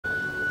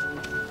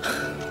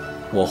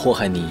我祸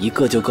害你一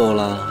个就够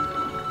了。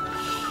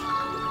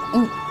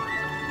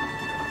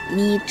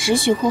你只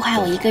许祸害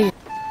我一个人。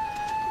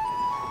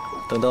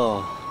等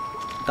到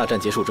大战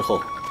结束之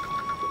后，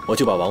我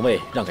就把王位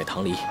让给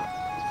唐离，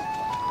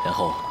然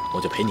后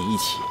我就陪你一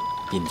起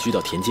隐居到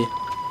田间，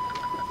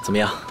怎么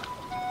样？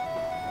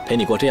陪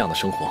你过这样的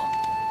生活，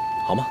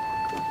好吗？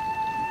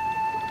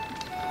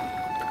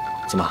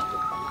怎么，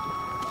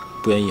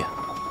不愿意啊？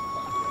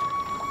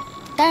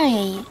当然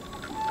愿意。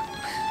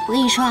我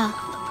跟你说啊，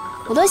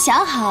我都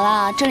想好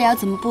了这里要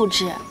怎么布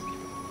置。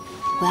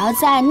我要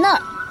在那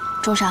儿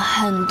种上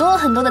很多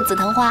很多的紫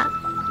藤花，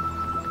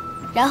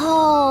然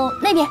后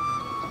那边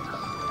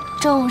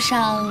种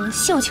上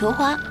绣球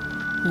花、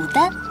牡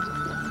丹，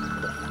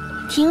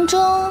庭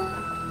中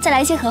再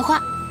来一些荷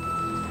花，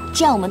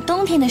这样我们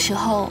冬天的时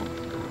候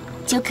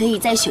就可以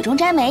在雪中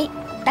摘梅、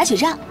打雪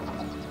仗，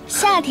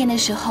夏天的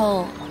时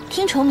候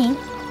听虫鸣。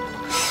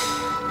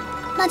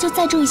那就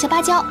再种一些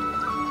芭蕉，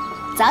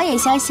早也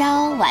萧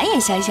萧，晚也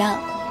萧萧，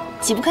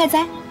岂不快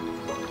哉？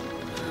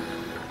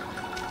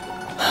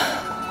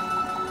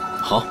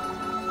好，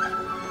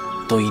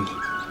都依你。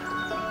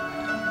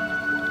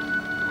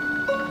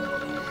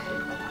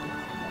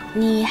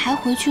你还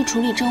回去处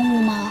理政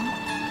务吗？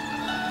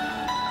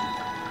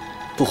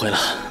不回了，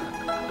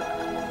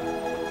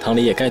唐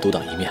离也该独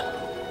当一面了。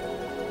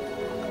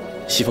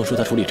西风说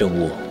他处理政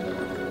务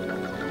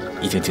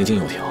已经井井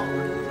有条。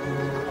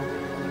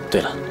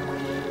对了，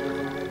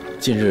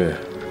近日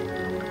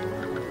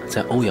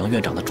在欧阳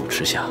院长的主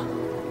持下，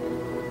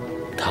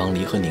唐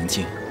离和宁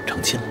静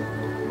成亲了。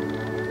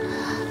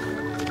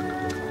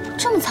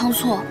这么仓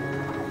促，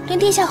连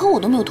殿下和我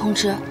都没有通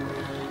知。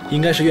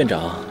应该是院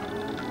长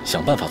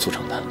想办法促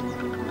成的。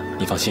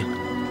你放心，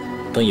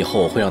等以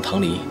后我会让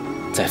唐离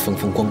再风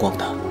风光光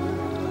的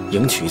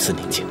迎娶一次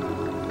宁静。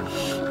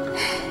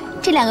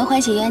这两个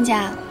欢喜冤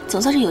家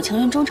总算是有情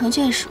人终成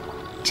眷属，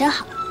真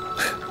好。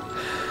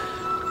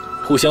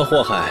互相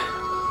祸害，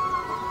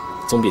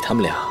总比他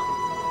们俩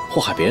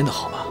祸害别人的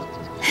好吧？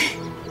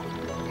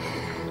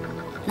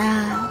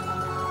那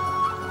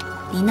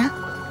你呢？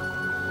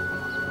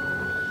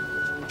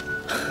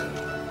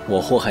我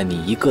祸害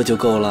你一个就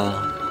够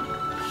了。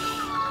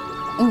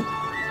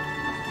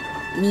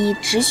你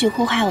只许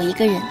祸害我一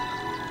个人。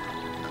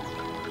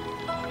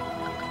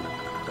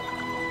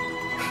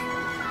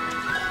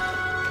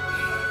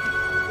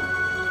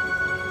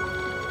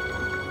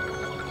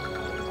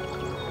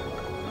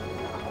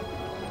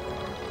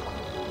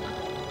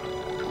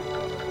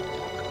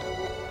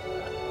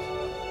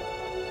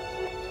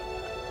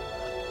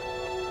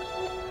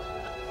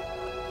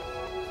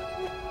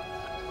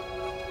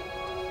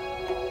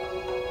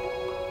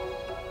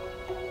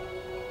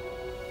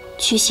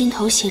去心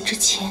头血之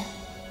前，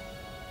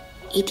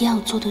一定要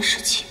做的事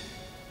情。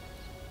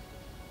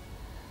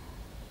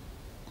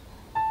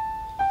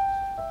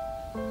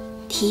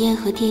体验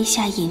和殿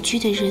下隐居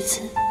的日子，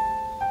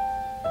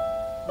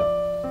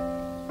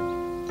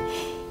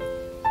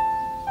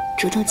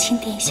主动亲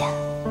殿下，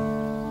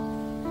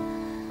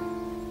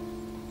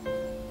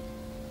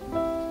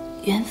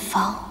圆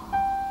房。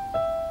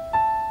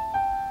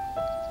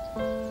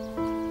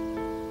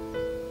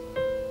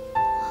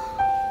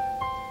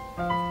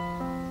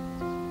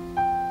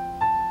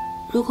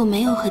如果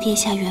没有和殿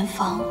下圆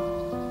房，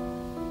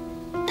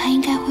他应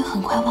该会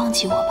很快忘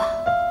记我吧。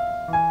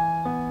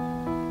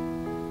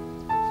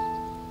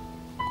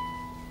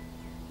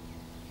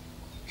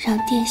让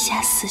殿下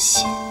死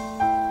心。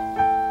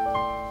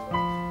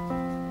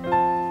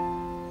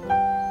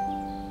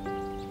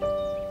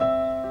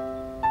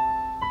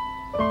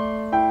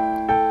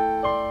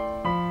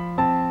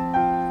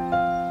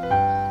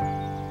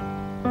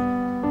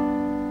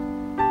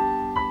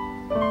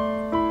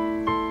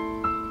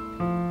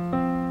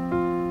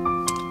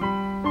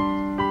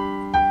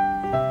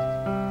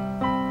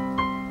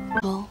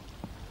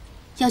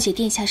要解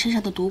殿下身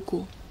上的毒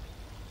蛊，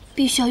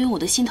必须要用我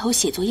的心头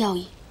血做药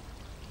引，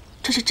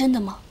这是真的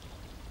吗？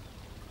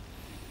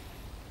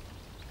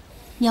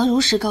你要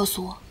如实告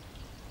诉我。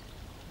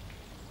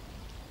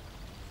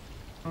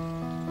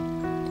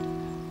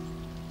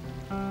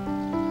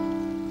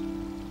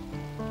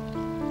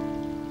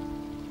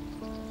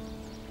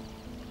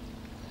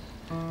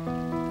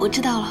我知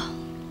道了，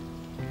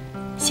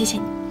谢谢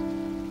你。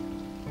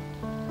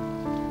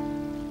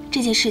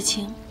这件事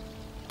情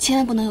千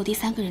万不能有第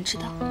三个人知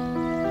道。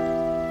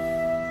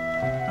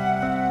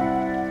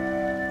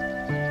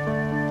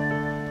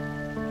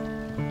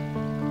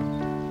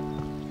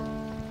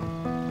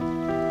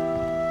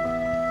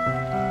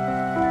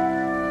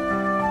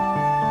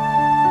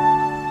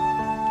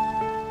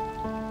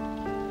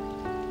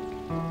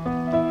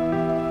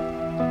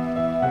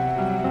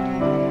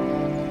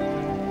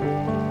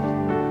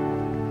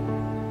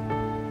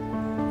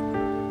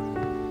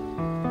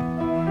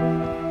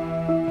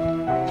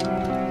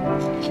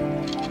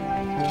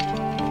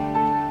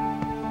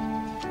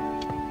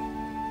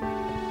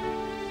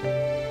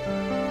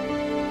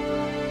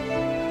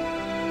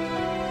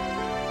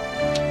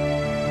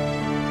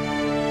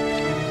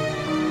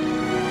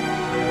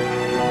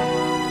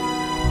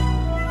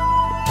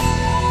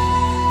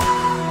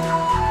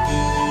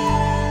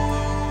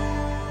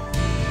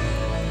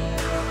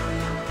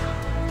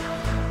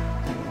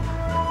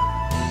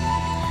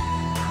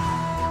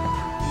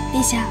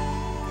殿下，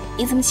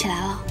你怎么起来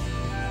了？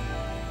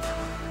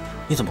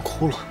你怎么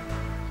哭了？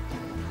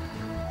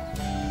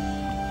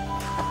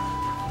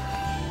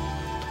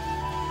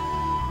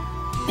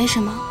没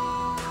什么，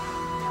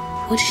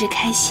我只是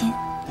开心，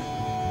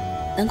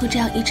能够这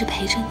样一直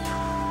陪着你。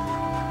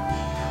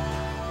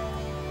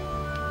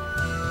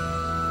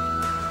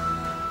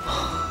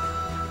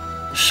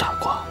傻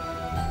瓜，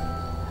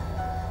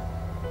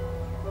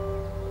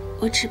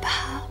我只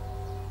怕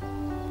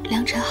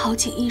良辰好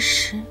景一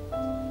时，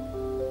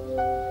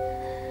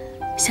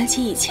想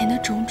起以前的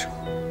种种，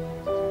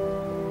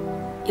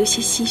有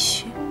些唏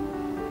嘘。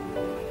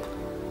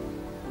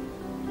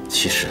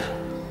其实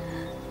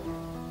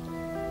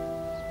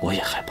我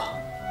也害怕。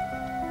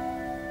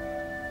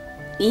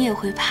你也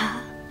会怕？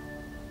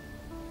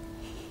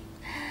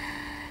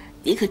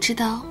你可知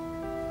道，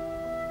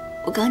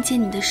我刚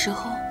见你的时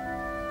候，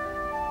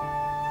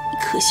你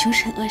可凶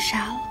神恶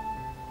煞了，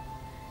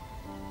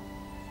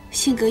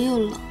性格又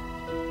冷，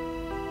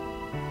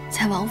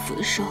在王府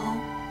的时候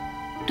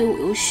对我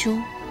又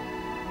凶，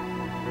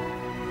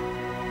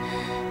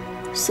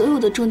所有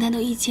的重担都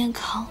一肩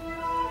扛。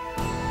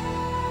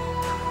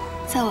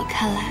在我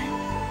看来，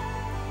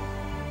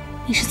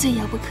你是最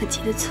遥不可及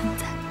的存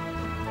在。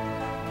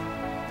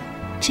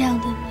这样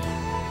的你，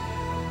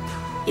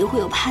也会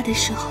有怕的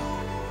时候。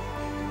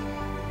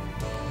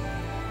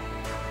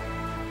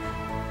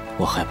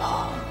我害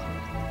怕，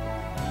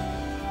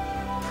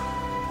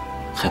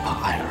害怕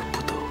爱而不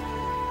得，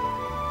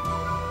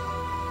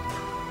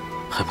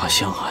害怕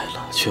相爱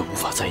了却无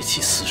法在一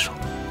起厮守，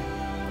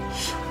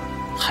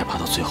害怕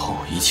到最后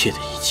一切的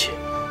一切，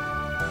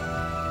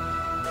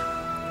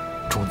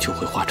终究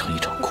会化成一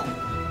场空。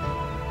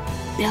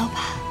不要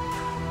怕，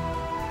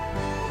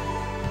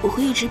我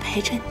会一直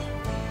陪着你。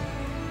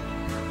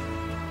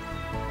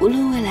无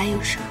论未来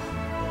有什么，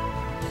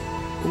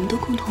我们都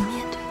共同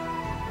面对。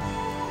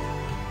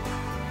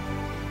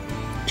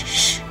只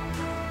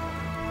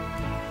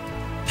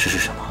是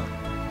什么？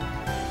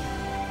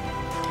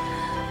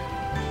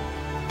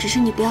只是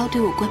你不要对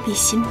我关闭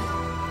心门，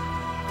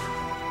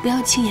不要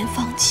轻言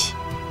放弃。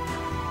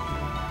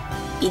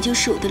你就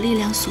是我的力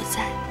量所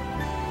在，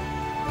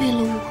为了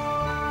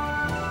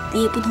我，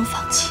你也不能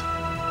放弃。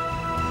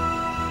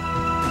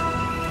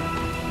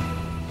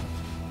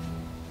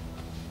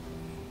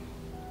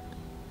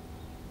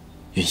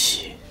云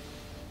溪，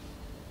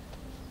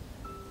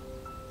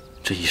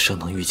这一生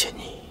能遇见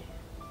你，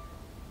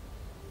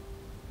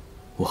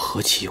我何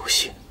其有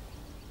幸！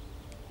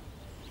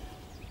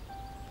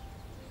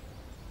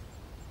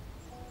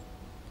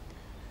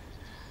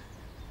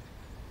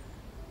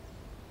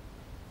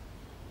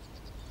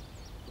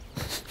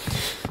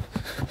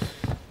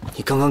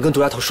你刚刚跟毒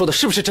丫头说的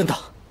是不是真的？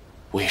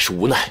我也是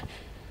无奈。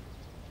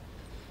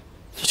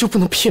你就不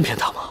能骗骗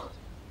她吗？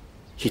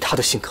以她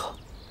的性格，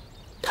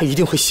她一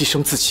定会牺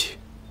牲自己，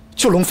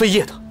救龙飞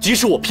叶的。即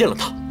使我骗了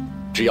她，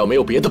只要没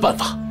有别的办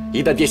法，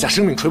一旦殿下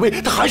生命垂危，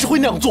她还是会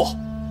那样做。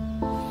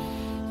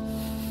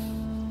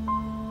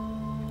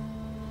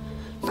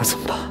那怎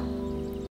么办？